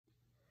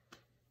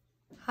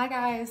Hi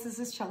guys, this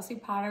is Chelsea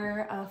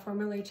Potter,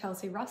 formerly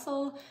Chelsea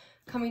Russell,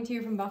 coming to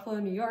you from Buffalo,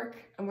 New York.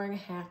 I'm wearing a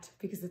hat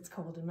because it's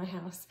cold in my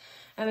house.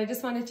 And I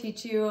just want to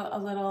teach you a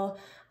little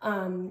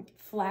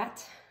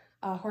flat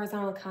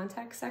horizontal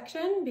contact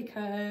section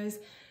because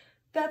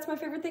that's my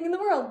favorite thing in the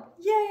world.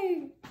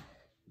 Yay!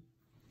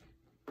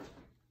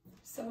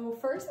 So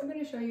first I'm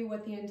going to show you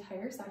what the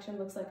entire section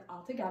looks like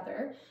all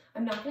together.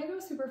 I'm not going to go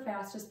super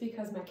fast just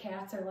because my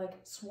cats are like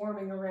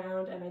swarming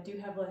around and I do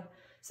have like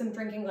some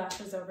drinking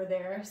glasses over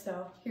there.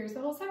 So here's the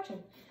whole section.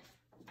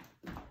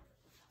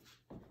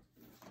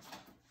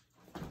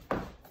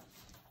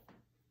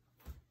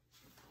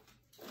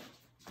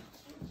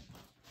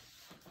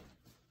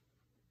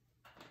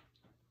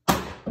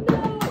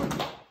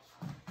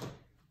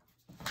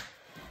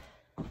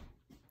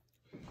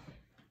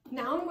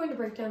 Now I'm going to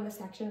break down the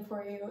section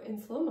for you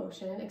in slow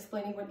motion,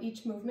 explaining what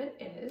each movement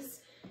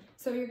is.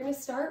 So you're going to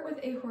start with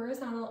a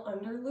horizontal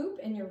under loop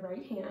in your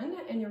right hand,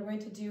 and you're going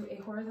to do a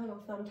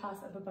horizontal thumb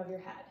toss up above your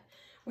head.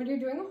 When you're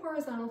doing a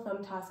horizontal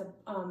thumb toss up,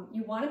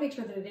 you want to make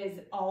sure that it is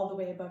all the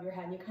way above your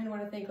head. You kind of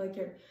want to think like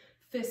you're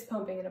fist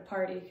pumping at a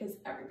party because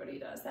everybody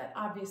does that,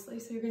 obviously.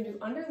 So you're going to do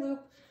under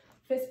loop,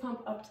 fist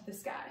pump up to the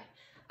sky.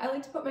 I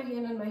like to put my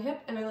hand on my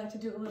hip and I like to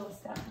do a little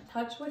step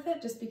touch with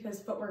it just because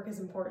footwork is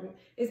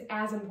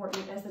as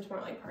important as the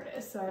twirling part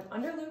is. So I have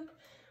under loop,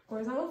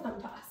 horizontal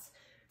thumb toss.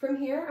 From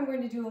here, I'm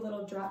going to do a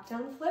little drop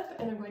down flip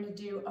and I'm going to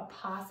do a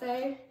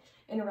passe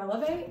and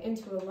releve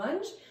into a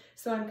lunge.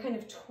 So I'm kind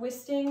of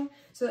twisting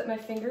so that my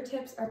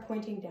fingertips are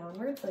pointing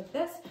downwards like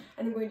this,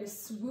 and I'm going to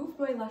swoop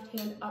my left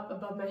hand up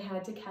above my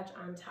head to catch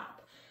on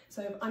top.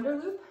 So I have under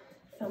loop,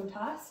 thumb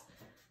toss,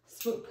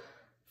 swoop.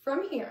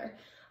 From here,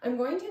 I'm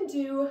going to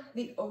do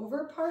the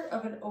over part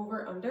of an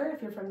over under.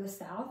 If you're from the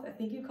South, I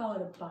think you call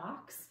it a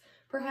box,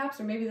 perhaps,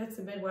 or maybe that's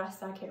the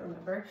Midwest, I can't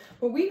remember.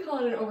 But we call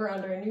it an over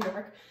under in New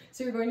York.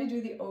 So you're going to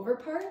do the over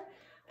part,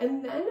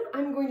 and then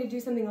I'm going to do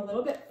something a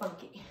little bit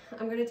funky.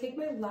 I'm going to take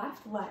my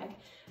left leg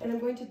and I'm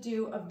going to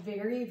do a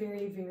very,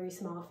 very, very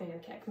small fan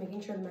kick,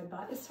 making sure that my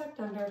butt is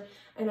tucked under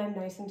and I'm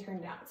nice and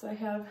turned out. So I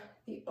have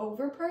the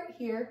over part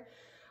here.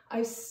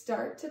 I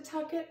start to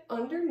tuck it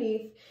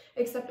underneath,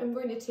 except I'm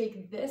going to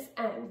take this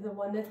end, the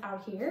one that's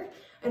out here,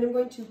 and I'm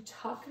going to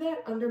tuck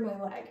that under my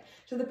leg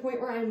to the point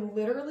where I'm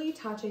literally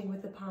touching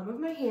with the palm of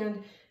my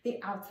hand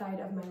the outside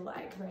of my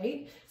leg,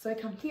 right? So I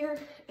come here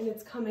and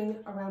it's coming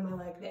around my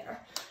leg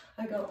there.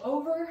 I go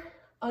over,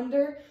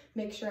 under,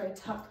 make sure I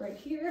tuck right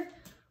here,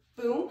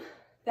 boom.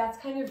 That's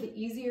kind of the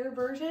easier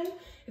version.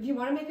 If you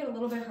want to make it a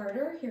little bit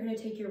harder, you're going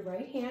to take your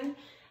right hand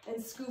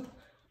and scoop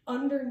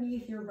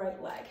underneath your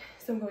right leg.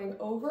 So I'm going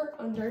over,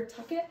 under,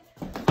 tuck it,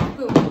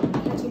 boom,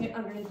 catching it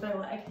underneath my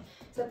leg.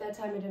 So at that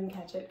time I didn't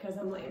catch it because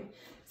I'm lame.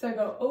 So I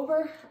go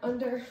over,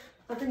 under,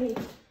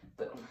 underneath,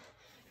 boom.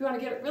 If you want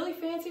to get it really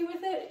fancy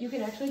with it, you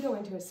can actually go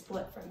into a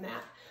split from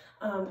that.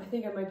 I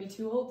think I might be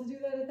too old to do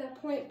that at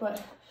that point,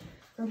 but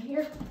from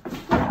here,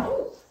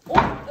 oh,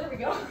 there we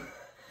go.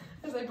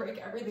 As I break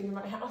everything in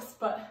my house,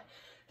 but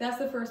that's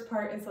the first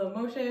part in slow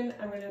motion.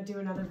 I'm going to do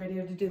another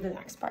video to do the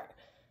next part.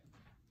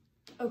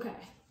 Okay,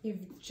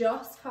 you've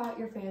just caught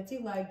your fancy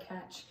leg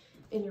catch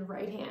in your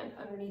right hand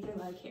underneath your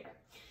leg here.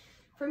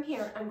 From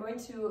here, I'm going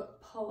to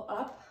pull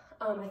up.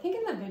 I think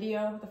in the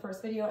video, the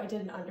first video, I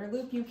did an under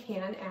loop. You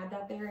can add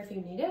that there if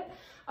you need it.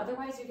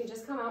 Otherwise, you can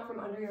just come out from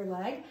under your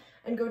leg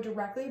and go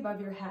directly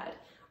above your head.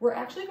 We're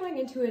actually going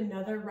into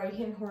another right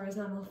hand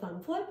horizontal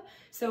thumb flip.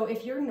 So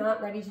if you're not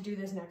ready to do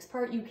this next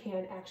part, you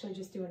can actually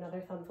just do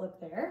another thumb flip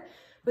there.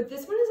 But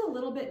this one is a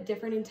little bit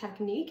different in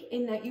technique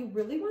in that you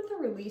really want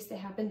the release to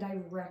happen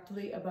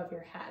directly above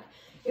your head.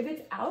 If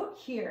it's out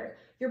here,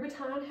 your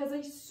baton has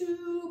a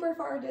super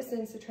far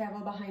distance to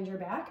travel behind your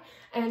back,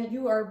 and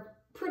you are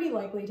pretty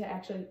likely to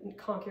actually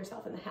conk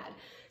yourself in the head.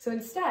 So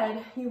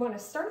instead, you want to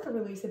start the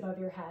release above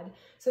your head,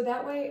 so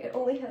that way it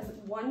only has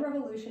one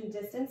revolution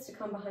distance to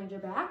come behind your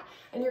back,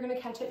 and you're going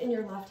to catch it in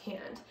your left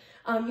hand.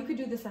 You could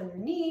do this on your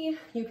knee,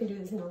 you can do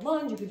this in a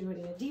lunge, you could do it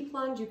in a deep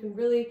lunge, you can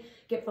really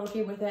get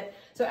funky with it.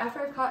 So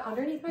after I've caught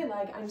underneath my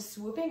leg, I'm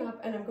swooping up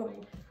and I'm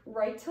going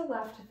right to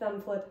left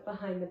thumb flip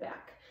behind the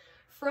back.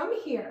 From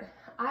here,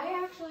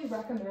 I actually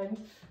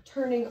recommend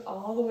turning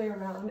all the way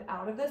around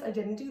out of this. I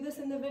didn't do this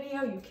in the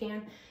video. You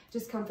can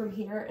just come from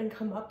here and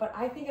come up, but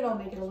I think it'll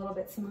make it a little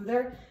bit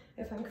smoother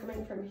if I'm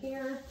coming from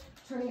here,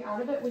 turning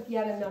out of it with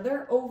yet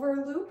another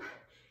over loop,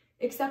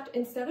 except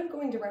instead of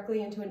going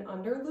directly into an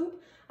under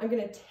loop, I'm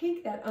going to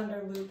take that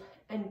under loop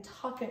and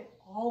tuck it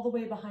all the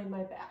way behind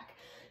my back.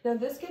 Now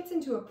this gets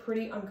into a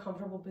pretty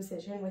uncomfortable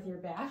position with your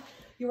back.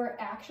 You are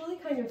actually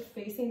kind of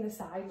facing the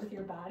side with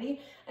your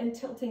body and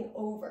tilting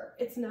over.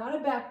 It's not a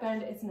back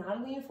bend, it's not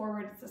a lean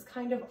forward, it's this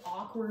kind of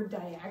awkward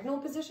diagonal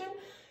position.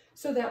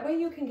 So that way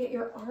you can get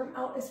your arm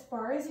out as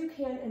far as you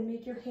can and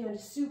make your hand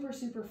super,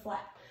 super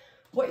flat.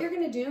 What you're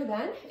gonna do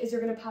then is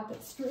you're gonna pop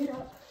it straight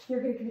up,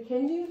 you're gonna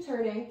continue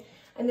turning,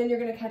 and then you're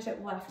gonna catch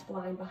it left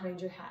blind behind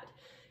your head.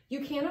 You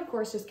can, of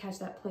course, just catch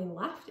that plain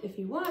left if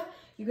you want.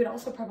 You could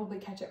also probably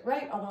catch it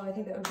right, although I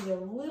think that would be a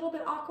little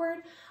bit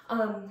awkward.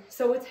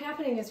 So what's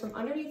happening is from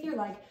underneath your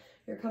leg,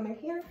 You're coming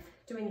here,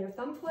 doing your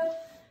thumb flip,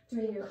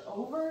 doing your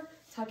over,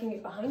 tucking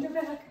it behind your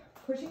back,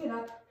 pushing it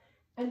up,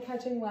 and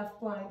catching left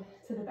blind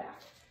to the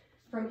back.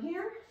 From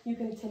here, you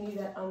continue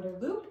that under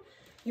loop.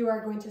 You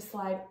are going to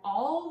slide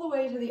all the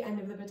way to the end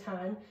of the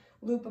baton,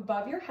 loop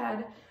above your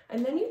head,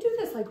 and then you do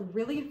this like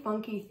really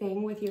funky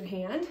thing with your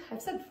hand.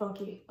 I've said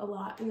funky a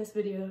lot in this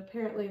video.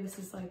 Apparently this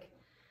is like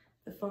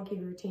the funky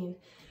routine.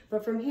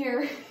 But from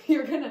here,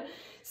 you're gonna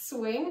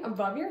swing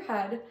above your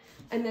head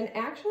and then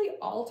actually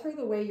alter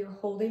the way you're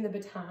holding the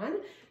baton.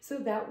 So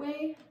that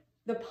way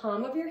the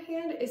palm of your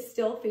hand is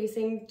still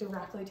facing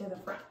directly to the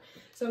front.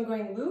 So I'm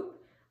going loop,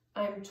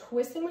 I'm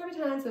twisting my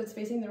baton so it's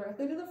facing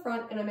directly to the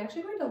front, and I'm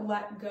actually going to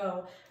let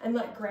go and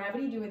let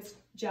gravity do its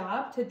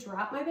job to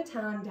drop my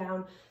baton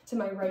down to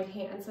my right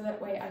hand so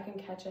that way I can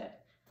catch it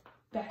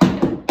back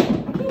again.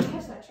 I can't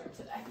catch that trick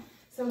today.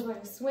 So I'm going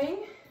to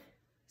swing,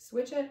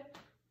 switch it,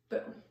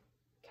 boom,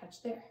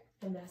 catch there.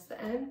 And that's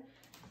the end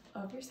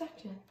of your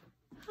section.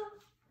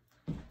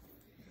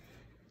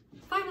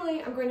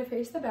 Finally, I'm going to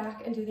face the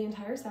back and do the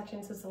entire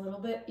section so it's a little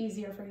bit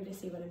easier for you to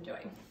see what I'm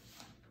doing.